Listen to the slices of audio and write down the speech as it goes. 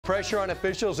Pressure on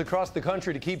officials across the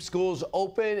country to keep schools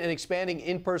open and expanding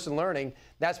in-person learning.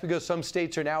 That's because some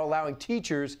states are now allowing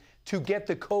teachers to get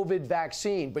the COVID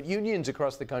vaccine. But unions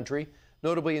across the country,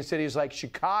 notably in cities like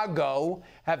Chicago,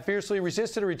 have fiercely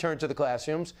resisted a return to the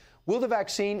classrooms. Will the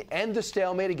vaccine end the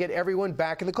stalemate and get everyone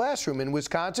back in the classroom? In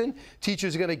Wisconsin,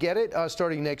 teachers are going to get it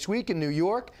starting next week. In New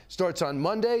York, starts on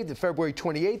Monday, the February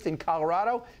 28th. In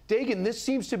Colorado, Dagan, this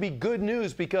seems to be good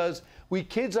news because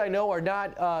kids I know are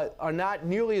not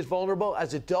nearly as vulnerable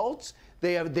as adults.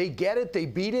 They get it, they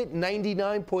beat it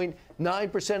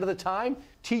 99.9% of the time.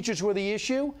 Teachers were the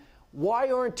issue. Why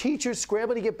aren't teachers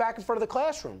scrambling to get back in front of the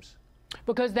classrooms?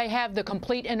 Because they have the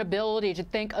complete inability to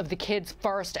think of the kids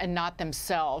first and not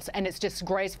themselves. And it's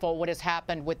disgraceful what has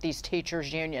happened with these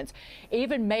teachers' unions.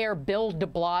 Even Mayor Bill de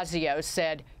Blasio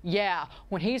said, yeah,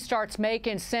 when he starts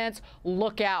making sense,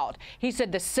 look out. He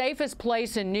said the safest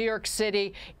place in New York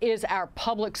City is our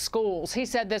public schools. He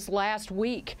said this last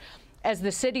week. As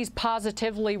the city's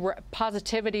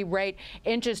positivity rate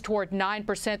inches toward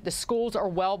 9%, the schools are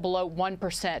well below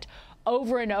 1%.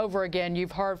 Over and over again,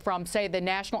 you've heard from, say, the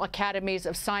National Academies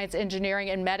of Science,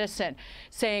 Engineering, and Medicine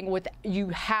saying you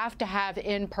have to have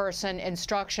in-person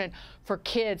instruction for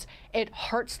kids. It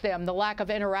hurts them, the lack of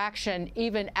interaction,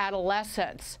 even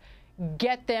adolescents.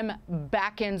 Get them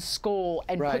back in school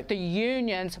and put the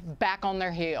unions back on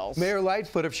their heels. Mayor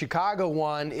Lightfoot of Chicago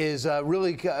is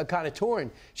really kind of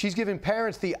torn. She's giving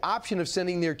parents the option of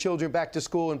sending their children back to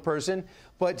school in person,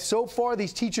 but so far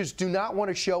these teachers do not want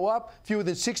to show up. Fewer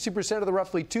than 60% of the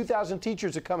roughly 2,000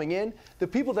 teachers are coming in. The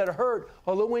people that are hurt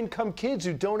are low-income kids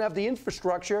who don't have the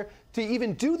infrastructure to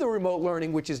even do the remote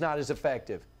learning, which is not as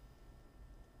effective.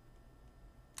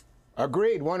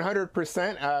 Agreed,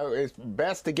 100%. It's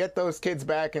best to get those kids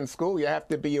back in school. You have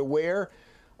to be aware,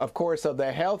 of course, of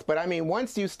their health. But, I mean,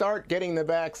 once you start getting the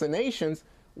vaccinations,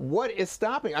 what is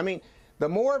stopping? I mean, the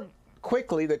more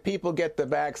quickly that people get the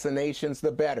vaccinations,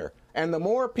 the better. And the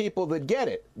more people that get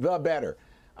it, the better.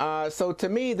 So to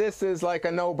me, this is like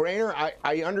a no-brainer.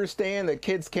 I understand that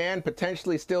kids can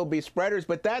potentially still be spreaders,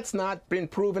 but that's not been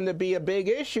proven to be a big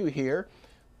issue here.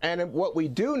 And what we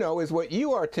do know is what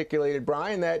you articulated,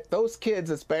 Brian, that those kids,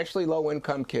 especially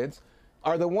low-income kids,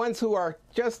 are the ones who are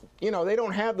just, they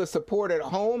don't have the support at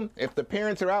home. If the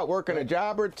parents are out working a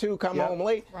job or two, come home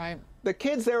late. Right. The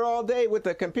kids there all day with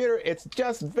the computer, it's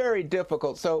just very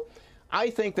difficult. So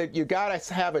I think that you got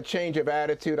to have a change of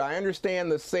attitude. I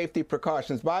understand the safety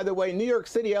precautions. By the way, New York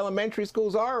City elementary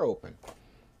schools are open.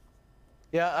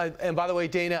 Yeah, and by the way,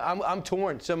 Dana, I'm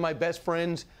torn. Some of my best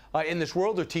friends in this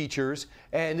world are teachers,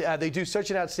 and they do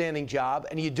such an outstanding job,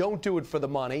 and you don't do it for the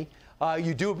money.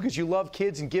 You do it because you love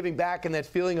kids and giving back, and that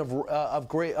feeling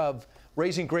of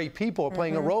raising great people,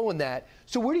 playing a role in that.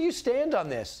 So where do you stand on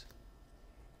this?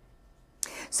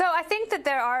 So I think that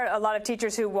there are a lot of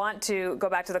teachers who want to go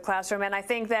back to the classroom, and I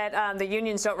think that the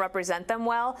unions don't represent them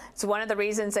well. It's one of the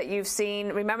reasons that you've seen,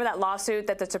 remember that lawsuit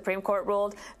that the Supreme Court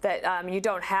ruled that you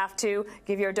don't have to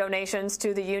give your donations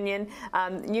to the union.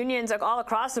 Unions all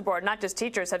across the board, not just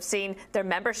teachers, have seen their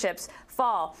memberships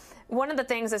fall. One of the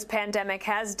things this pandemic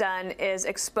has done is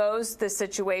expose this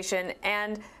situation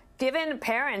and given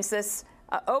parents this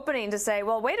opening to say,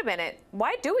 well, wait a minute,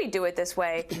 why do we do it this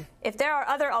way? If there are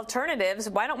other alternatives,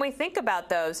 why don't we think about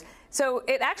those? So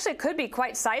it actually could be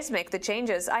quite seismic, the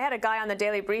changes. I had a guy on the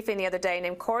Daily Briefing the other day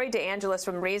named Corey DeAngelis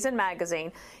from Reason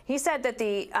Magazine. He said that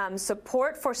the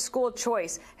support for school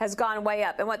choice has gone way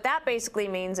up. And what that basically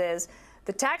means is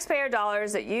the taxpayer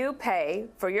dollars that you pay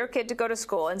for your kid to go to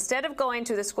school, instead of going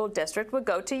to the school district, would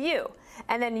go to you.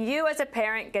 And then you as a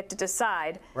parent get to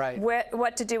decide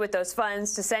what to do with those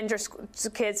funds to send your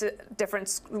kids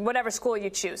to whatever school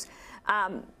you choose.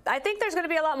 I think there's going to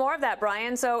be a lot more of that,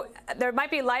 Brian. So there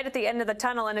might be light at the end of the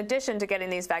tunnel in addition to getting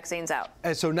these vaccines out.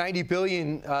 And so $90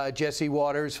 billion, Jesse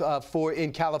Waters,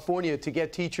 in California to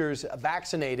get teachers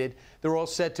vaccinated. They're all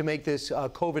set to make this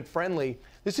COVID friendly.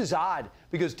 This is odd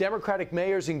because Democratic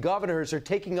mayors and governors are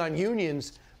taking on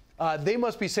unions. They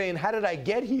must be saying, how did I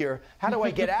get here? How do I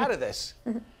get out of this?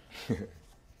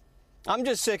 I'm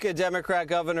just sick of Democrat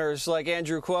governors like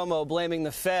Andrew Cuomo blaming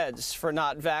the feds for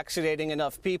not vaccinating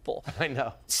enough people. I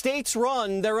know. States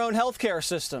run their own health care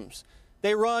systems.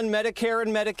 They run Medicare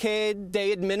and Medicaid.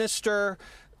 They administer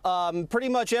pretty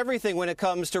much everything when it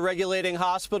comes to regulating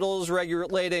hospitals,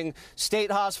 regulating state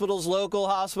hospitals, local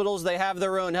hospitals. They have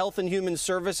their own Health and Human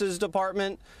Services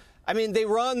Department. I mean, they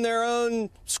run their own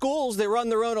schools. They run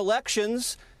their own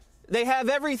elections. They have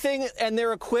everything, and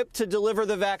they're equipped to deliver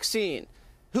the vaccine.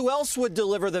 Who else would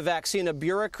deliver the vaccine? A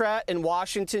bureaucrat in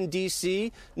Washington,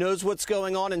 D.C. knows what's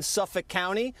going on in Suffolk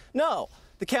County? No.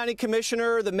 the county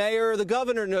commissioner, the mayor, the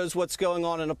governor knows what's going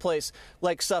on in a place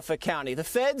like Suffolk County. The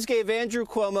feds gave Andrew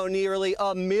Cuomo nearly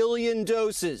 1 million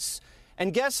doses.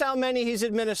 And guess how many he's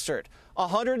administered?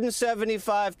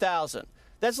 175,000.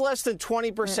 That's less than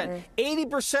 20%.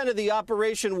 80% of the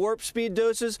Operation Warp Speed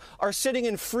doses are sitting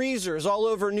in freezers all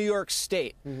over New York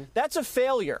State. That's a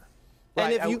failure. Right.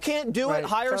 And if you can't do it,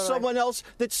 hire someone else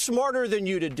that's smarter than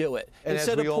you to do it,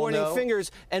 instead of pointing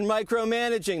fingers and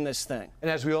micromanaging this thing.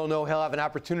 And as we all know, he'll have an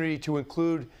opportunity to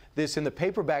include this in the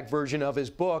paperback version of his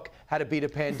book, How to Beat a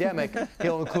Pandemic.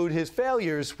 He'll include his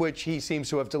failures, which he seems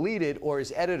to have deleted, or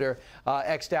his editor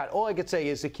X'd out. All I could say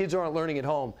is the kids aren't learning at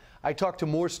home. I talked to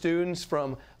more students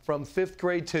from 5th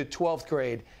grade to 12th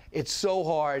grade. It's so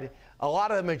hard. A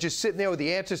lot of them are just sitting there with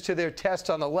the answers to their test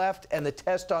on the left and the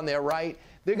test on their right.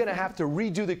 They're going to have to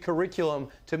redo the curriculum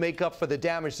to make up for the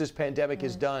damage this pandemic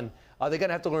has done. They're going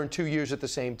to have to learn 2 years at the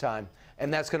same time,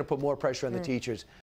 and that's going to put more pressure on the teachers.